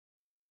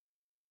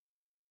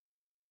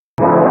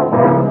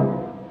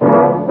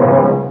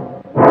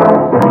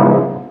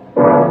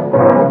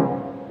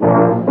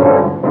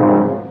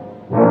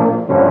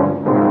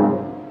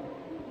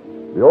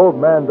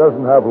man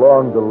doesn't have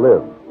long to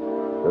live.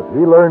 If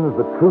he learns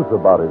the truth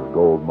about his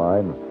gold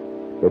mine,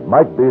 it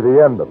might be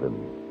the end of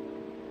him.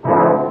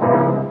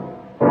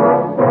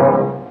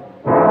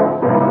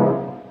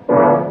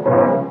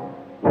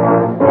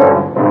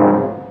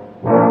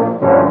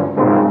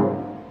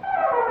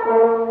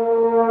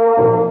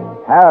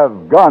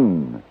 Have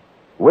Gun,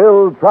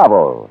 Will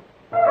Travel.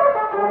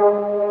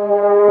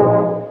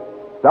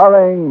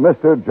 Starring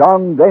Mr.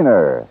 John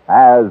Daner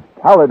as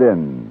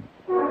Paladin.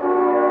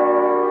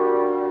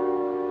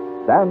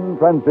 San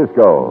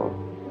Francisco,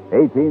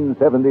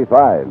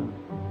 1875.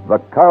 The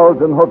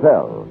Carlton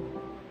Hotel,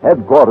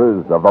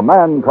 headquarters of a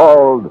man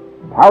called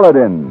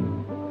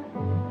Paladin.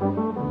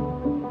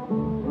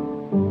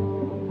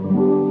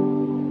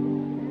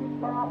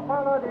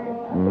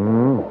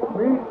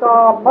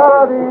 Mr.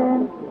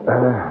 Paladin.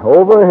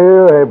 Over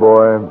here, hey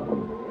boy.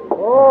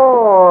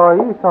 Oh,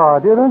 Esau,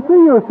 didn't see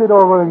you sit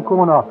over in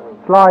corner,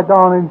 slide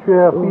down in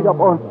chair, feet up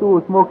on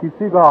stool, smoky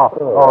cigar.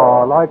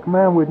 Oh, like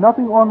man with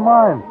nothing on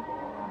mind.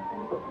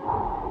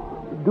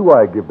 Do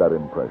I give that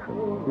impression?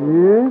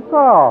 Yes,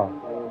 sir.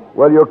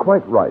 Well, you're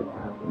quite right.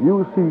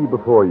 You see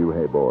before you,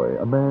 hey boy,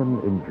 a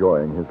man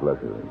enjoying his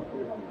leisure.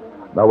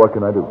 Now, what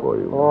can I do for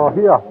you? Oh,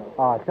 here.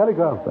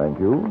 Telegram. Thank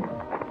you.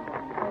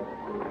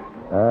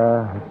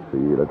 Let's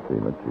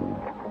see.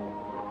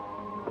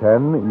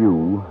 Can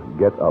you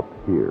get up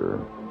here?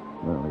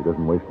 Well, he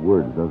doesn't waste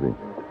words, does he?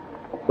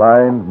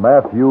 Signed,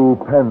 Matthew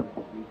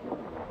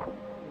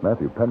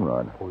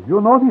Penrod. Oh,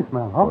 you know this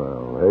man, huh?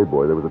 Well, hey,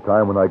 boy, there was a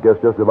time when I guess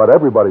just about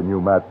everybody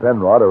knew Matt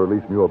Penrod, or at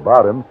least knew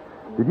about him.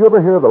 Did you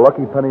ever hear of the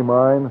Lucky Penny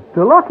Mine?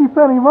 The Lucky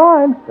Penny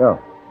Mine? Yeah.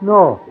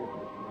 No.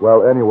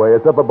 Well, anyway,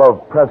 it's up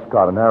above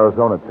Prescott in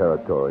Arizona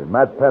territory.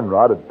 Matt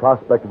Penrod had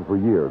prospected for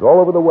years,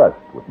 all over the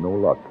West, with no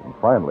luck. And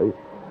finally,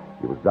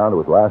 he was down to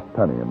his last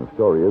penny, and the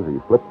story is he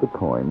flipped the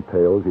coin.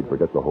 Tails, he'd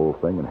forget the whole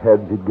thing, and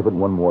heads, he'd give it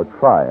one more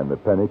try, and the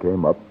penny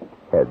came up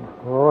heads.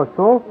 Oh,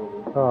 so?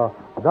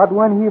 That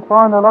when he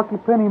found the Lucky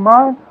Penny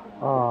Mine?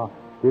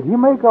 Did he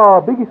make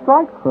a big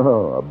strike?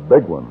 A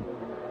big one.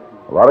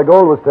 A lot of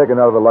gold was taken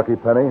out of the Lucky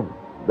Penny.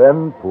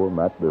 Then poor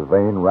Matt, the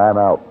vein ran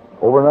out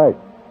overnight.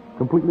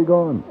 Completely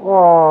gone.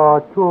 Oh,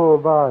 too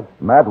bad.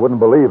 Matt wouldn't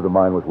believe the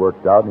mine was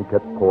worked out, and he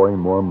kept pouring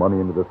more money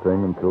into the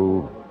thing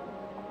until...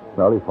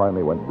 Well, he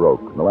finally went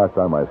broke. And the last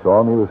time I saw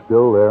him, he was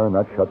still there in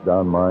that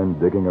shut-down mine,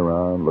 digging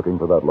around, looking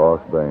for that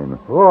lost vein.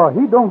 Oh,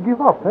 he don't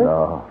give up, eh?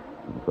 No,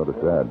 it's sort of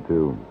sad,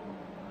 too.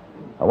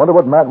 I wonder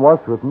what Matt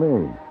wants with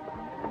me.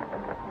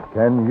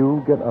 Can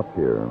you get up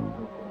here?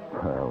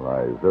 Well,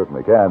 I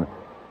certainly can.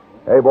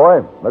 Hey,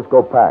 boy, let's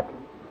go pack.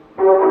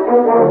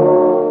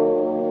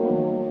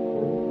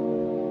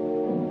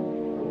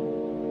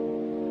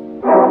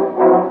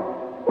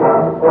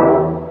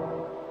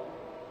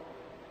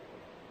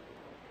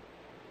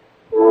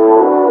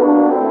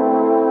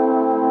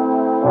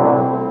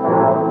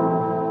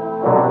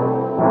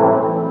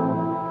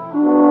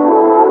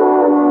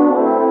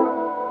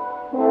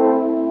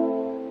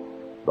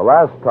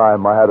 The last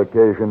time I had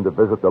occasion to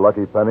visit the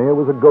Lucky Penny, it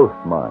was a ghost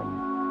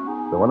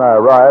mine. So when I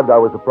arrived, I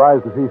was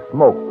surprised to see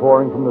smoke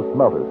pouring from the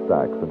smelter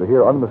stacks and to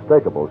hear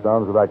unmistakable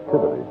sounds of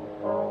activity.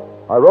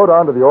 I rode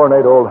on to the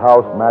ornate old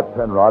house Matt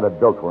Penrod had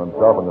built for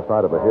himself on the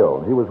side of a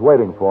hill, and he was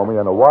waiting for me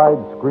on a wide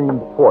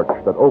screened porch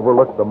that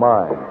overlooked the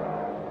mine.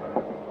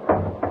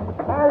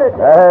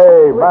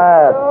 Hey,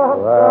 Matt.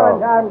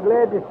 Well, I'm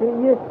glad to see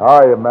you.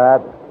 How are you,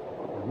 Matt?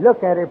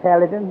 Look at her,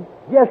 Paladin.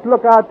 Just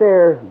look out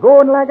there,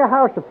 going like a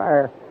house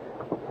afire.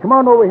 Come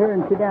on over here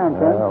and sit down,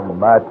 son. Well,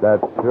 Matt,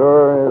 that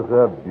sure is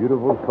a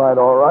beautiful sight,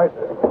 all right.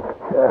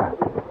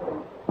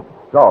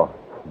 So,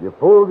 you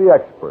fooled the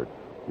experts.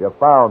 You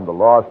found the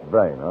lost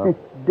vein, huh?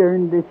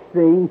 Darn this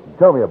thing.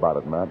 Tell me about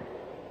it, Matt.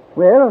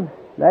 Well,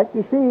 like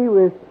you see,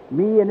 with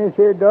me in this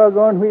here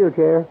doggone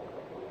wheelchair,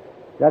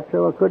 got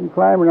so I couldn't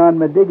climb around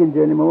my diggings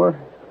anymore.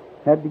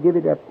 Had to give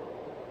it up.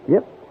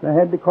 Yep, I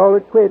had to call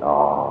it quits.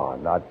 Oh,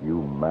 not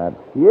you, Matt.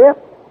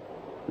 Yep.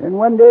 Then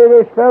one day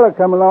this fella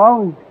come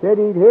along, said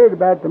he'd heard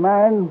about the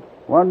mine,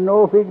 wanted to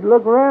know if he could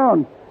look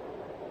around.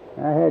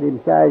 I had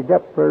him sized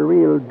up for a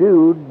real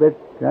dude, but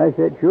I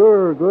said,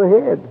 sure, go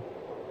ahead.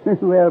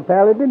 Well,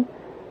 Paladin,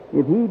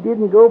 if he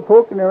didn't go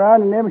poking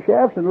around in them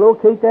shafts and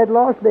locate that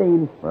lost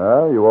vein.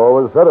 Well, you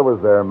always said it was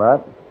there,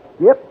 Matt.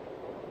 Yep.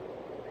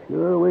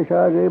 Sure wish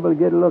I was able to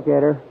get a look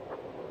at her.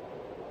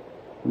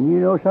 And you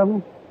know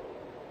something?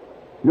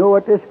 Know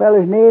what this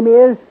fella's name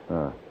is?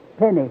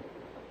 Penny.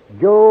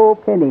 Joe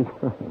Penny.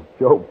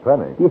 Joe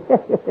Penny?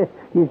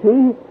 You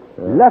see?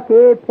 Yeah.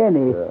 Lucky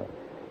Penny. Yeah.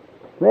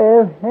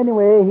 Well,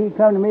 anyway, he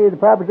come to me with a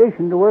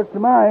proposition to work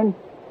the mine.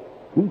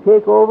 He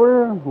take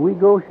over, we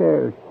go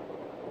shares.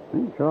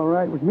 It's all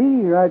right with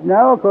me right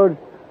now, because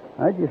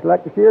I'd just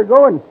like to see her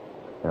going.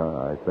 Yeah,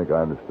 I think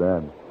I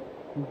understand.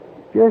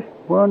 Just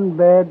one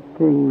bad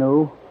thing,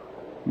 though.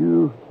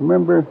 You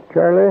remember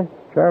Charlie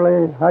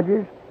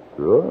Hodges?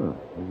 Sure.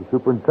 He's the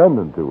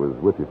superintendent who was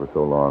with you for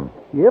so long.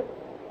 Yep.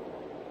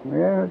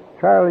 Well,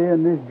 Charlie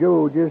and this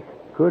Joe just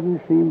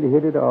couldn't seem to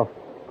hit it off.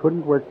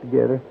 Couldn't work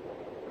together.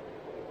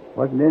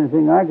 Wasn't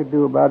anything I could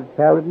do about it,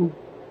 Paladin.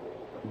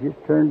 It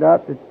just turned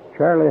out that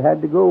Charlie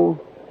had to go.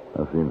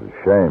 That seems a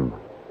shame.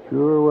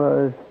 Sure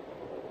was.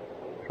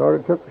 Sort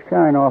of took the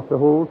shine off the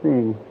whole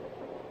thing.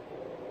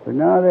 But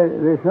now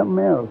there's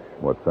something else.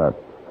 What's that?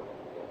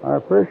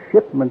 Our first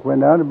shipment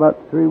went out about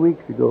 3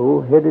 weeks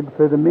ago, headed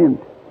for the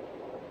mint.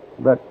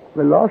 But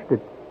we lost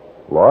it.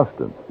 Lost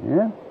it?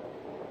 Yeah.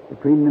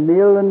 Between the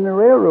mill and the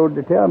railroad,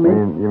 they tell me.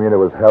 You mean it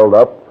was held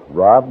up,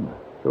 robbed?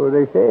 So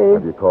they say.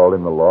 Have you called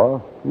in the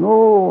law?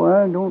 No,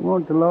 I don't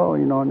want the law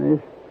in on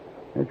this.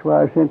 That's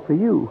why I sent for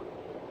you.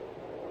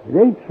 It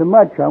ain't so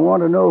much I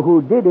want to know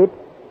who did it.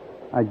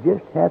 I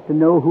just have to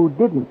know who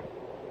didn't.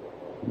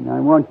 And I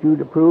want you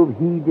to prove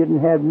he didn't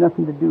have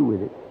nothing to do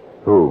with it.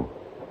 Who?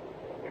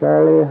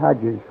 Charlie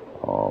Hodges.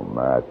 Oh,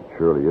 Matt,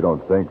 surely you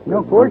don't think that... No,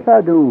 of course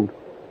I don't.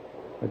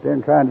 But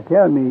they're trying to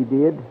tell me he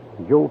did.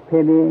 Joe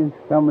Penny and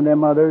some of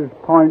them others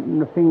pointing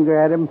the finger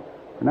at him.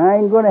 And I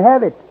ain't going to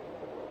have it.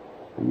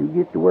 When you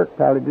get to work,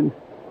 Paladin,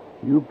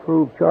 you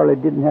prove Charlie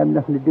didn't have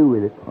nothing to do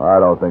with it. I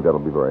don't think that'll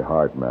be very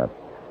hard, Matt.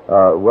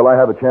 Will I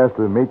have a chance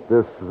to meet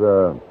this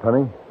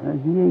Penny?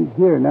 He ain't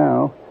here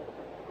now.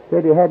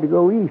 Said he had to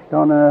go east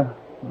on a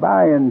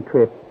buying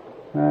trip.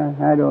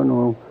 I don't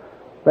know.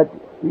 But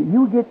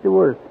you get to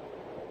work.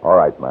 All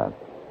right, Matt.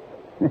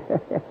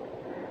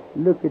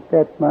 Look at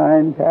that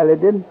mine,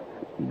 Paladin.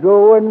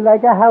 Going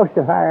like a house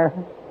afire.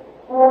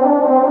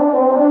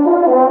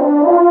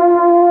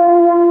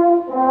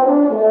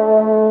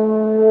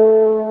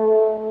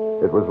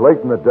 It was late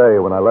in the day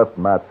when I left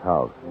Matt's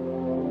house.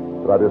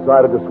 But I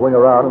decided to swing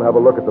around and have a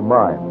look at the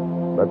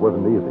mine. That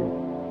wasn't easy.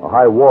 A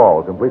high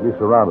wall completely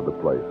surrounded the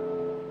place.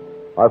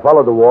 I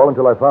followed the wall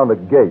until I found a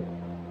gate.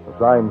 The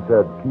sign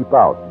said, "Keep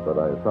out," but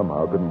I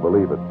somehow couldn't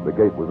believe it. The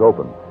gate was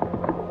open.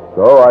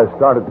 So I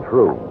started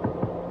through.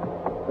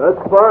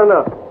 That's far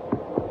enough.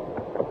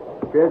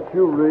 Can't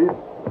you read?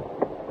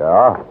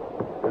 Yeah?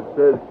 It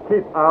says,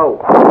 "Keep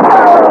out."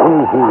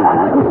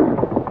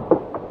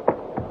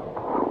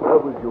 That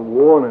was your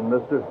warning,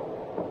 mister.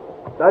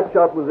 That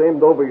shot was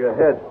aimed over your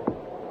head.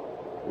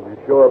 If you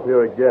show up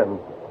here again,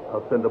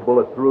 I'll send a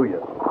bullet through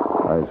you.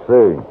 I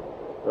see.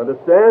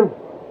 Understand?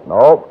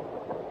 No,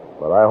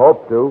 but I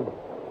hope to.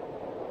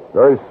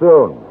 Very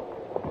soon.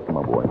 Come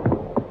on, boy.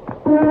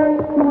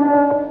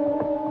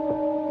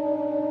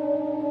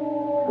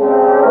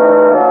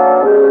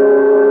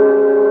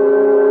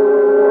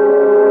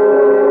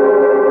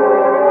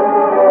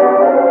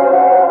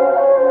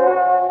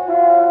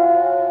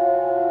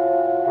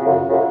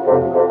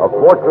 A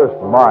fortress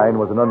mine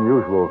was an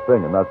unusual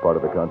thing in that part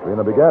of the country, and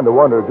I began to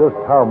wonder just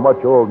how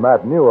much old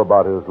Matt knew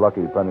about his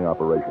lucky penny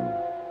operation.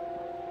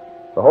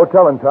 The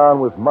hotel in town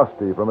was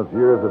musty from its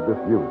years of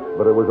disuse,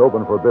 but it was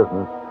open for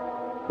business,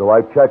 so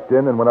I checked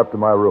in and went up to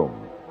my room.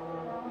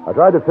 I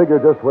tried to figure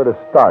just where to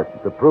start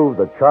to prove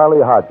that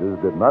Charlie Hodges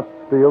did not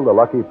steal the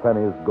Lucky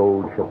Penny's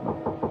gold shipment.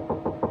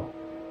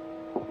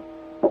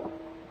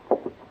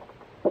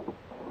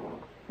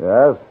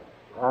 Yes?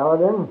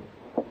 Paladin?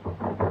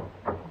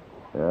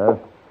 Yes?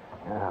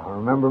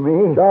 Remember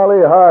me?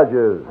 Charlie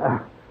Hodges.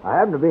 I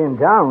happened to be in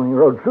town when you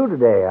rode through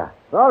today. I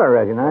thought I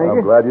recognized you.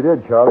 I'm glad you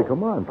did, Charlie.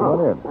 Come on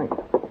in. Thanks.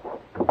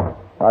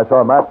 I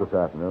saw Matt this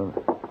afternoon.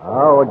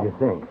 Oh, what'd you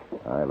think?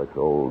 He looks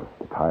old,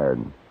 tired,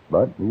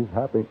 but he's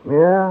happy.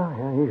 Yeah,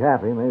 he's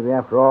happy. Maybe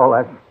after all,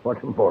 that's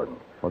what's important.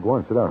 Well, go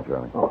on, sit down,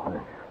 Charlie. Oh,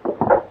 thanks.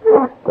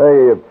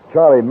 Say,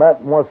 Charlie,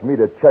 Matt wants me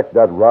to check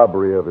that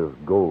robbery of his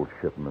gold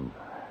shipment.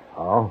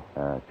 Oh?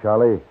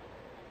 Charlie,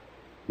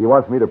 he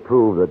wants me to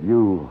prove that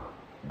you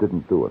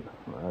didn't do it.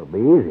 Well, that'll be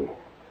easy.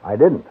 I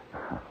didn't.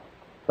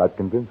 That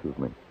convinces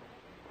me.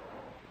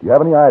 Do you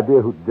have any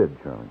idea who did,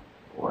 Charlie?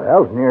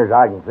 Well, as near as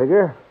I can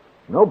figure,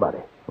 nobody.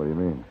 What do you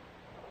mean?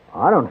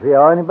 I don't see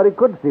how anybody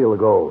could steal the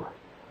gold.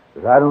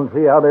 Because I don't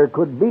see how there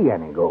could be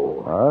any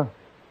gold. Huh?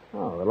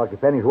 Oh, the Lucky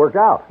Penny's worked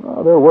out.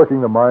 Oh, they're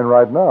working the mine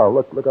right now.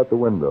 Look out the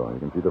window. You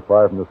can see the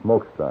fire from the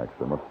smokestacks.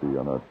 They must be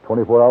on a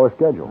 24-hour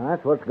schedule.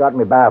 That's what's got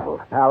me baffled.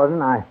 Paladin,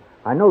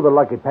 I know the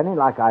Lucky Penny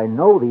like I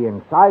know the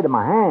inside of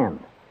my hand.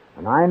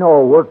 And I know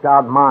a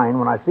worked-out mine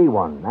when I see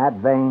one. That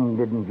vein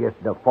didn't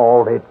just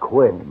default, it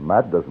quit.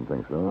 Matt doesn't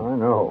think so. I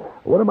know.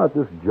 What about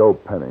this Joe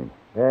Penny?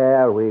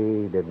 Yeah,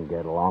 we didn't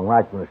get along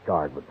right from the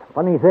start. But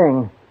funny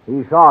thing,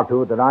 he saw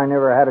to it that I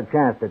never had a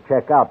chance to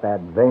check out that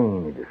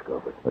vein he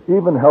discovered. But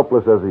even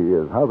helpless as he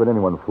is, how could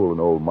anyone fool an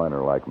old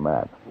miner like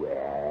Matt?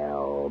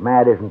 Well,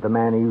 Matt isn't the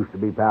man he used to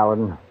be,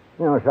 Paladin.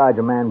 Besides,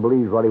 a man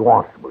believes what he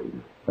wants to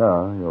believe.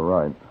 Yeah, you're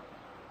right.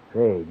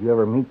 Say, did you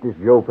ever meet this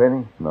Joe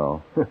Penny?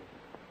 No.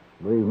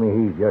 Believe me,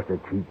 he's just a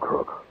cheap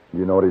crook.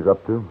 You know what he's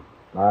up to?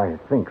 I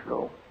think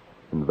so.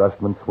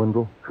 Investment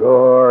swindle?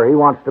 Sure, he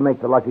wants to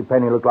make the Lucky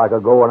Penny look like a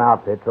going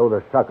outfit so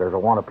the suckers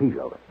will want a piece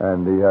of it.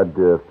 And he had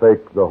to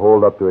fake the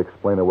hold-up to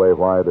explain away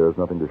why there's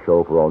nothing to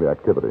show for all the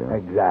activity, huh?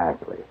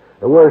 Exactly.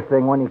 The worst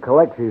thing, when he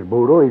collects his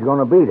boodle, he's going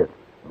to beat it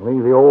and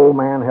leave the old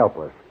man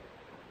helpless.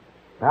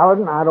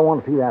 Paladin, I don't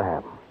want to see that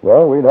happen.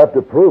 Well, we'd have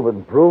to prove it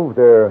and prove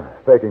they're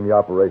faking the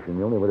operation.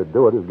 The only way to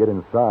do it is get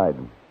inside.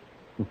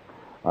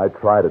 I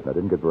tried it, and I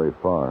didn't get very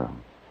far.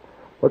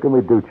 What can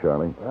we do,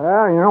 Charlie?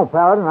 Well,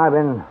 Paladin, I've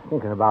been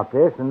thinking about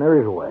this, and there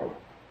is a way.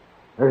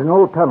 There's an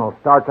old tunnel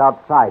starts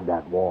outside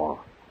that wall.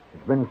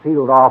 It's been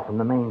sealed off from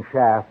the main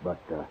shaft, but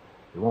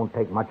it won't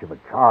take much of a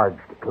charge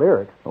to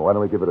clear it. Well, why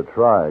don't we give it a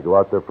try? Go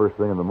out there first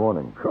thing in the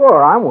morning.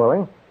 Sure, I'm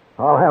willing.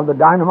 I'll have the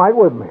dynamite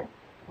with me.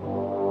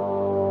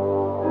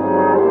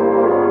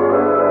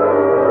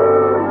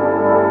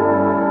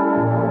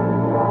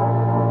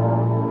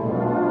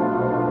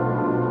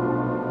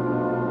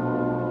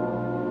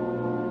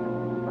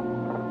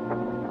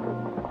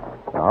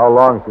 Now, how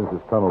long since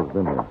this tunnel's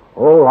been here?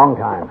 Oh, a long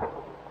time.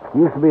 It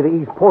used to be the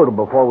east portal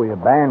before we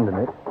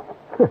abandoned it.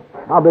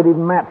 I'll bet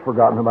even Matt's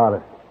forgotten about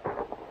it.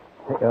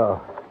 Hey,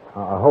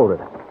 hold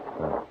it.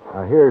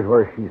 Here's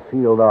where she's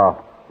sealed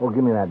off. Oh,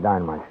 give me that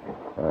dynamite stick.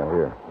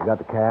 Here. You got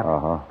the cap?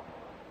 Uh-huh.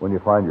 When you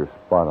find your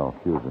spot, I'll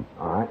fuse it.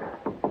 All right.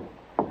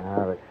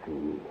 Now, let's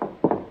see.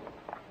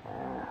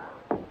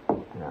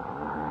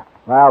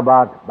 Well,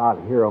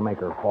 about here will make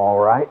her fall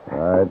right. All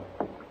right.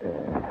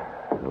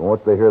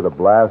 Won't they hear the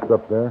blast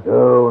up there?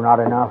 Oh, not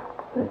enough.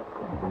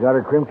 You got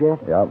her crimped yet?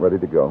 Yeah, I'm ready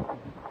to go.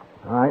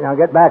 All right, now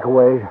get back a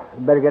ways.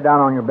 You better get down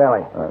on your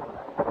belly. All right.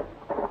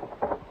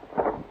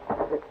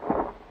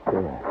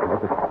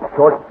 It's a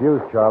short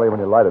fuse, Charlie. When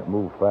you light it,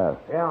 move fast.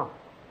 Yeah.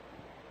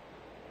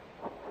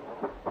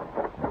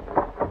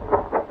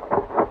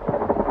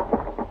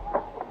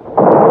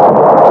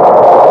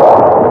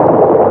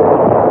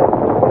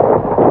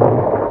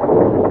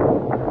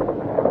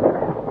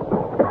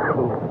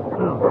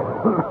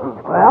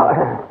 Well,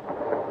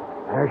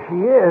 there she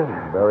is.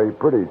 Very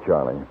pretty,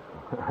 Charlie.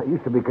 I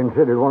used to be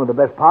considered one of the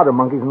best powder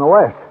monkeys in the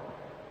West.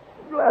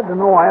 Glad to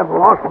know I haven't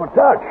lost my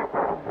touch.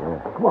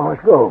 Yeah. Come on,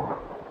 let's go.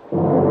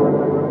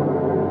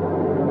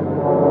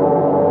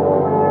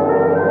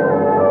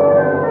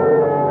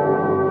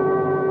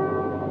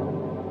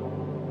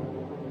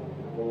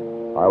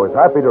 I was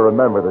happy to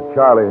remember that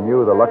Charlie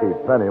knew the lucky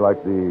penny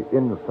like the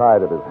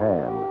inside of his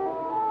hand.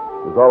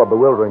 It was all a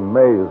bewildering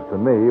maze to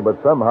me, but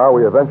somehow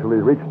we eventually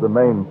reached the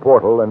main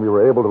portal and we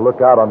were able to look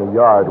out on the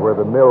yard where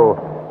the mill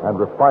and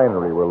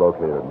refinery were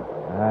located.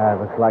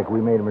 Looks like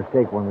we made a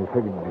mistake when we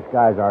figured to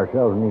disguise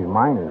ourselves in these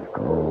miners'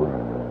 clothes.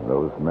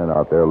 Those men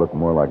out there look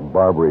more like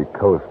Barbary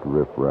Coast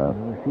riffraff.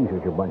 I see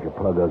such a bunch of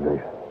plug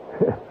uglies.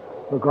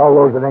 Look, all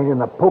those that ain't in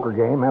the poker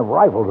game have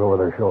rifles over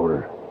their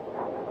shoulders.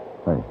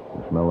 Hey,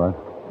 you smell that?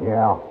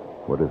 Yeah.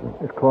 What is it?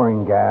 It's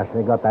chlorine gas.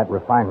 They got that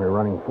refinery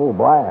running full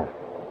blast.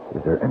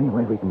 Is there any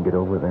way we can get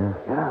over there?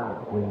 Yeah,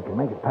 if we can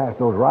make it past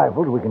those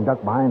rifles, we can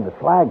duck behind the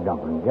slag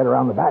dump and get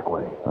around the back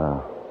way.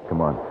 Come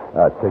on.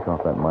 Take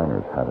off that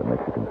miner's hat. It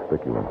makes you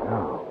conspicuous.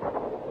 Oh.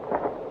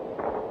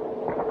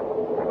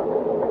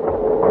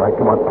 All right,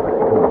 come on.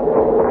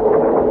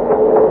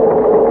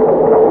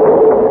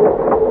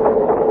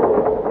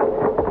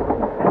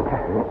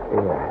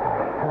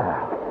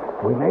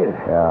 We made it.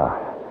 Yeah.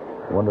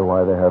 Wonder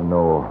why they have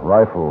no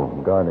rifle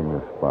guarding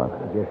this spot.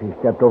 I guess he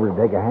stepped over to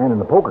take a hand in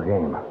the poker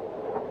game.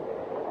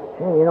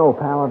 Say,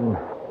 Paladin,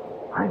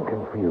 I'm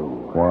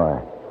confused.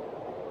 Why?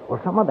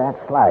 Well, some of that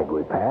slag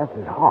we passed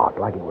is hot,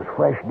 like it was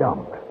fresh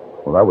dumped.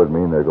 Well, that would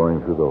mean they're going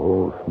through the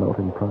whole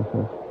smelting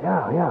process?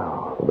 Yeah.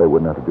 Well, they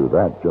wouldn't have to do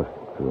that just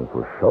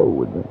for show,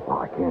 would they? Well,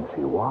 I can't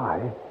see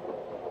why.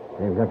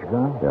 Hey, you got your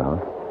gun? Yeah.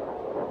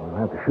 We'll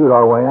have to shoot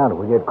our way out if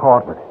we get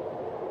caught, but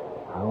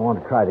I want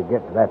to try to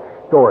get to that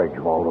storage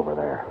vault over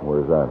there.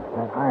 Where's that?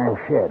 That iron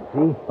shed,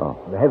 see? Oh.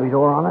 The heavy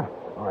door on it?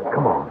 All right,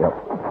 come on. Yep.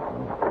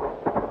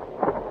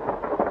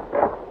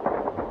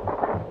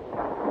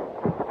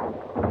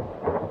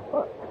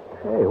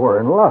 Hey, we're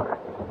in luck.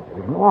 It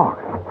isn't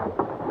locked.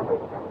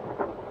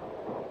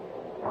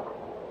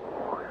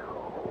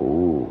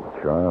 Ooh,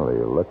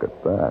 Charlie, look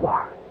at that.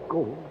 Why,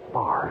 gold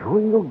bars,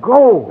 real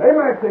gold. Hey,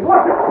 Maxie,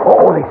 watch it!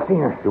 Oh, they've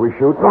seen us. Do we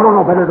shoot?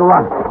 No, better to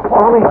run.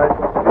 Follow me.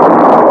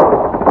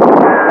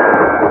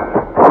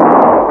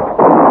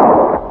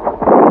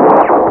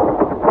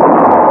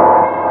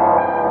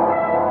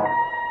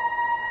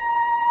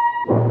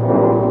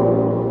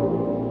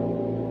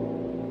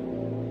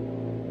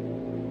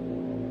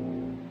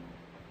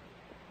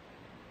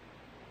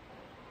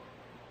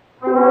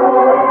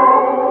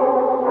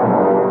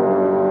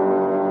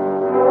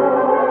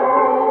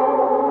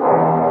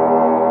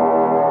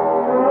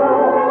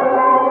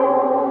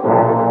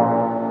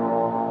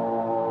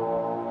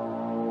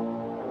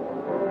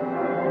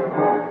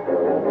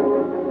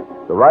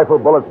 Rifle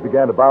bullets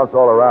began to bounce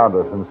all around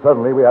us, and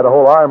suddenly we had a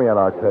whole army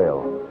on our tail.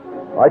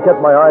 I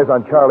kept my eyes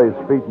on Charlie's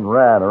feet and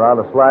ran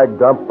around a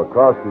slag dump,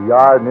 across the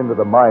yard, and into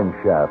the mine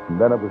shaft. And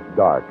then it was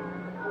dark.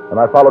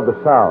 And I followed the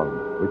sound.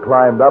 We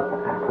climbed up,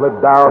 slid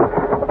down,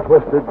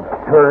 twisted,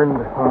 turned.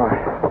 All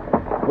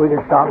right. We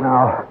can stop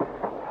now.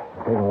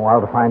 It's taking a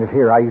while to find us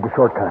here. I used a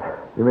shortcut.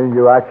 You mean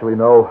you actually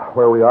know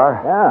where we are?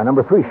 Yeah,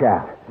 number 3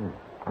 shaft.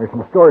 There's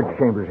some storage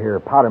chambers here,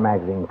 powder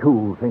magazine,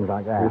 tools, things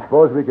like that. You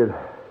suppose we could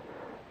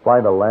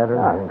find a lantern?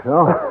 I think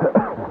so.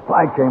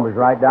 Supply chamber's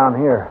right down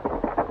here.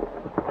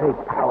 Hey,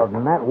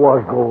 Paladin, that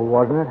was gold,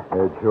 wasn't it?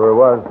 It sure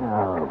was.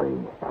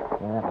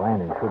 That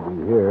lantern should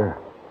be here.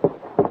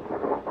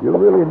 You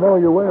really know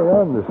your way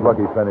around this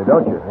lucky penny,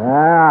 don't you?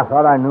 Yeah, I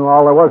thought I knew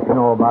all there was to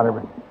know about her,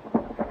 but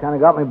she kind of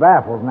got me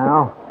baffled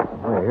now.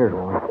 Wait, here's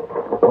one.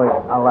 Wait,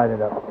 I'll light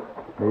it up.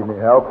 Need any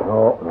help?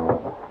 No.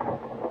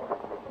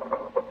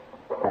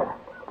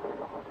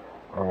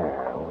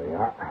 There we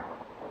are.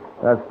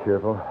 That's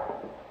cheerful.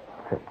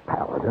 Say,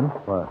 Paladin,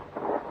 What?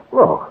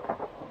 look.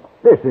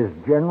 This is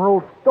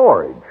general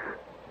storage.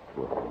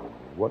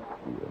 What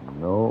do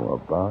you know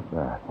about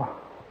that?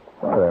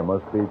 Why, there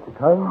must be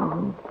tons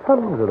and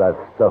tons of that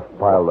stuff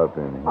piled up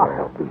in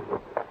here.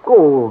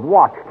 Gold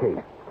watch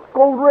case,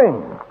 gold ring,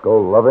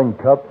 Gold loving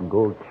cup and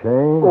gold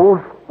chain.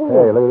 gold spoon.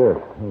 Hey, look at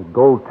this.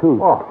 Gold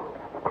tooth. Oh,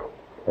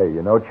 Hey,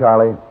 you know,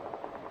 Charlie,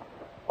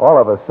 all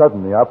of a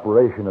sudden the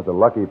operation of the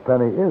lucky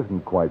penny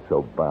isn't quite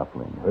so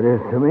baffling. it is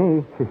to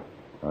me.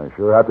 I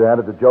sure have to hand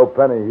it to Joe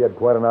Penny. He had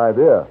quite an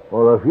idea.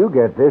 Well, if you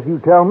get this, you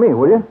tell me,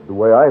 will you? The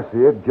way I see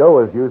it, Joe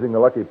is using the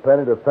lucky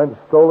penny to fence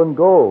stolen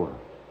gold.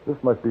 This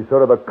must be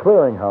sort of a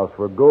clearinghouse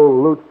for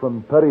gold loot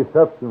from petty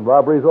thefts and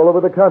robberies all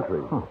over the country.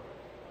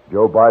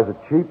 Joe buys it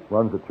cheap,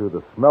 runs it through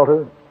the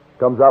smelter,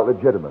 comes out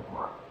legitimate.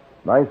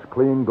 Nice,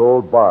 clean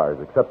gold bars,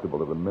 acceptable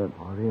to the mint.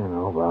 What do you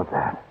know about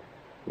that?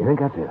 You think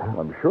that's it, huh?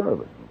 I'm sure of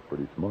it. He's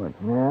pretty smart.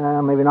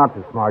 Yeah, maybe not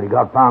so smart. He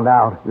got found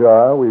out.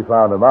 Yeah, we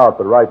found him out,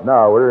 but right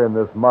now we're in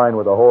this mine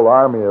with a whole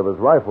army of his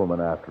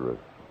riflemen after us.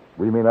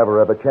 We may never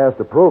have a chance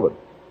to prove it.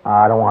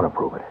 I don't want to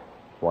prove it.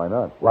 Why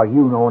not? Well,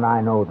 you know and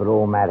I know that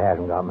old Matt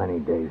hasn't got many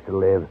days to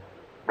live.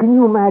 Can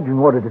you imagine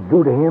what it'd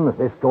do to him if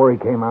this story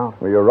came out?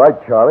 Well, you're right,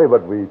 Charlie,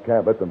 but we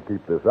can't let them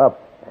keep this up.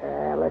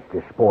 Let's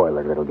just spoil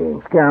their little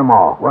game. Scare them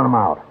off. Run them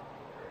out.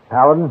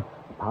 Paladin,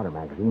 the powder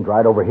magazine's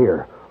right over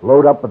here.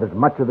 Load up with as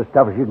much of the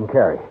stuff as you can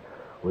carry.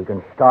 We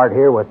can start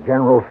here with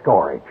general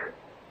storage.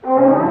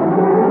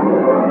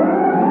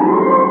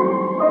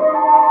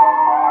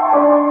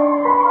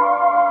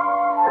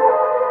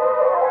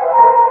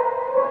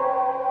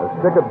 A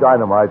stick of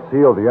dynamite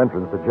sealed the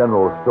entrance to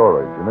general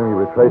storage, and then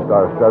we retraced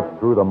our steps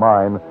through the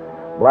mine,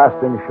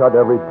 blasting shut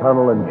every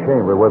tunnel and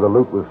chamber where the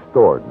loot was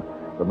stored.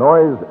 The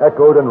noise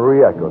echoed and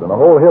re-echoed, and the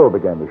whole hill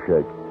began to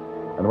shake.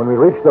 And when we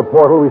reached the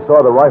portal, we saw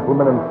the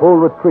riflemen in full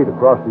retreat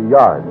across the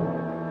yard.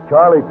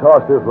 Charlie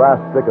tossed his last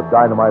stick of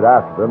dynamite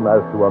after them.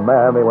 As to a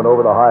man, they went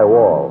over the high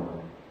wall.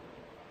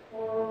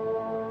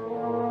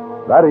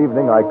 That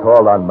evening, I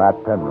called on Matt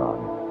Penrod.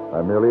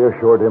 I merely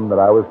assured him that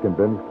I was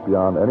convinced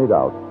beyond any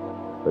doubt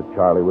that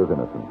Charlie was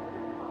innocent.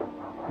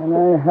 And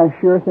I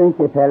sure thank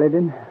you,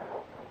 Paladin.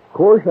 Of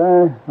course,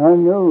 I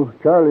knew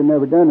Charlie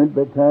never done it,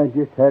 but I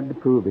just had to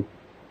prove it.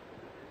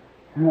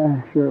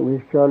 I sure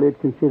wish Charlie had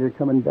considered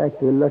coming back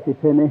to the Lucky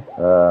Penny.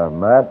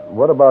 Matt,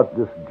 what about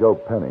this Joe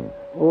Penny?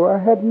 Oh, I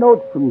had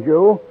notes from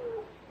Joe.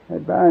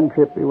 That buying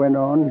trip he went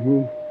on,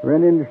 he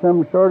ran into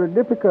some sort of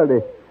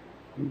difficulty.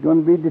 He's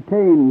going to be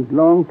detained a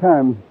long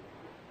time.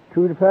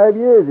 2 to 5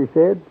 years, he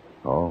said.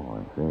 Oh,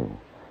 I see.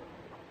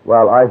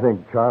 Well, I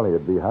think Charlie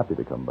would be happy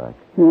to come back.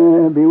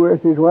 Be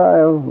worth his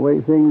while, the way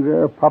things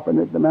are popping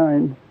at the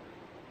mine.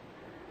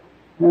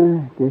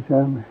 Guess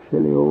I'm a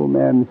silly old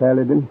man,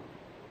 Paladin.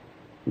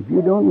 If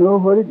you don't know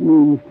what it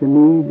means to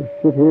me to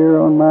sit here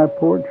on my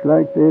porch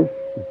like this,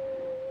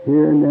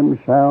 hearing them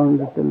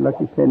sounds at the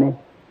Lucky Penny,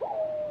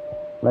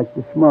 like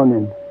this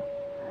morning.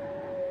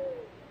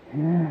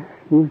 Yeah,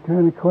 seems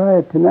kind of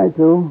quiet tonight,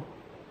 though.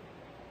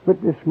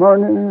 But this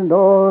morning and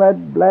all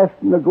that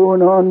blasting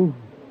going on,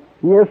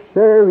 yes,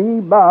 sir,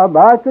 Bob,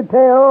 I could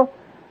tell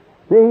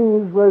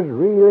things was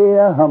really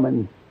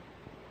a-humming.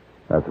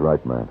 That's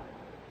right, Matt.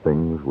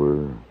 Things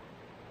were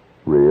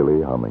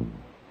really humming.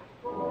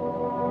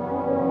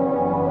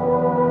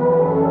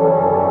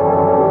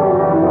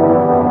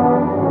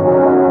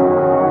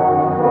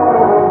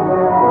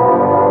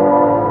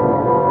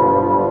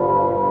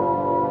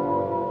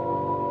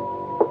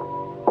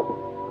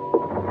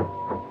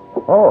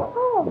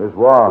 Miss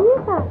Wong.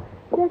 Yeah,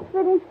 just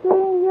finished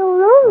cleaning your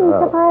room,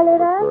 Mr. Pilot.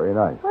 Very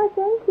nice. Oh,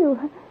 thank you.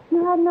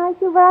 You had nice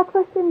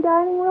breakfast in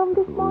dining room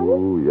this morning?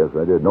 Oh, yes,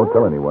 I did. Don't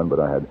tell anyone, but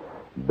I had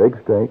big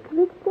steak,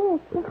 Big steak.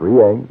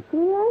 3 eggs,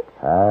 3 eggs?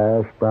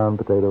 hash brown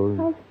potatoes,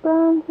 Hash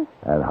browns.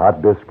 and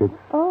hot biscuits,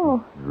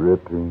 Oh,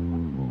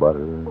 dripping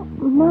butter.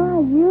 my,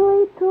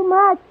 you eat too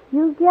much.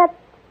 You get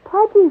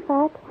pudgy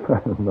fat.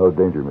 No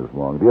danger, Miss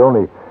Wong. The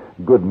only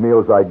good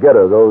meals I get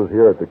are those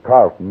here at the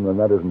Carlton, and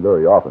that isn't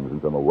very often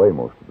since I'm away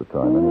most of the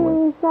time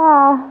anyway. Yes,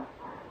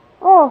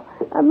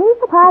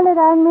 Mr. Pilot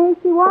and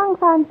Macy Wong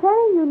found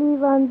penny you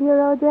leave on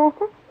bureau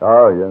dresser.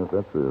 Oh, yes,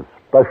 that's a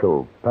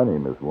special penny,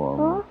 Miss Wong.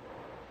 Oh?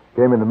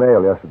 Came in the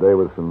mail yesterday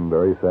with some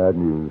very sad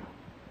news.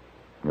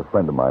 A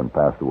friend of mine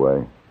passed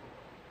away.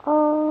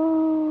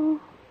 Oh,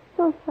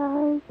 so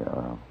sorry.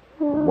 Yeah.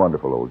 Yeah.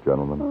 Wonderful old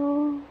gentleman.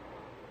 Oh.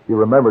 He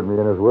remembered me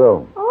in his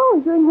will.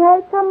 Oh, you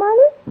inherit some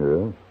money?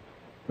 Yes.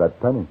 That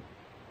penny.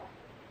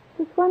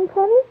 Just 1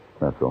 penny?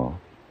 That's all.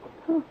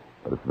 Oh.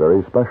 But it's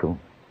very special.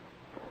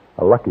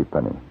 A lucky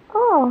penny.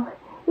 Oh,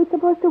 it's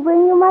supposed to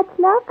bring you much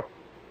luck?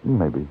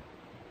 Maybe.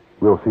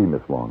 We'll see,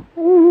 Miss Wong.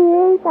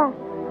 Yes,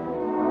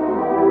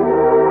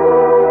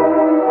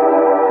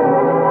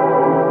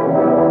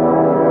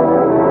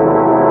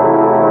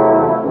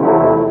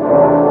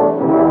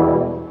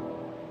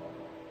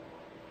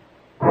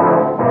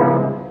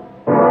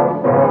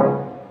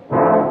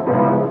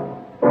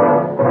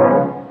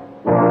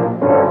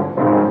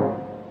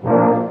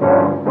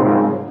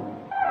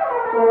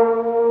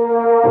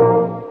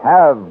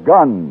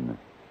 Gun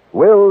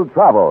Will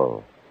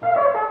Travel.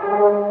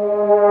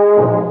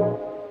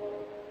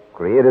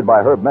 Created by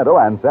Herb Meadow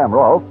and Sam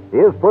Rolfe,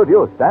 is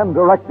produced and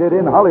directed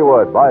in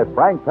Hollywood by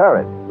Frank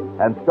Parrott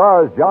and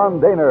stars John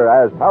Daner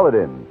as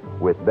Paladin,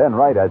 with Ben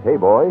Wright as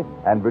Hayboy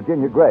and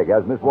Virginia Gregg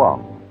as Miss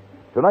Wong.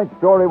 Tonight's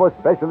story was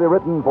specially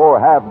written for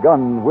Have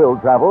Gun Will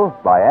Travel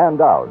by Ann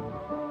Dowd.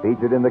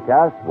 Featured in the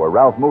cast were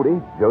Ralph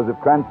Moody, Joseph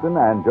Cranston,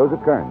 and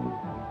Joseph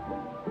Kearns.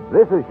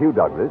 This is Hugh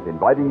Douglas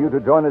inviting you to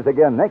join us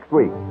again next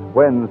week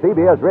when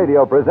CBS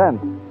Radio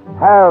presents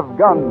Have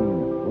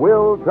Gun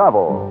Will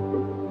Travel.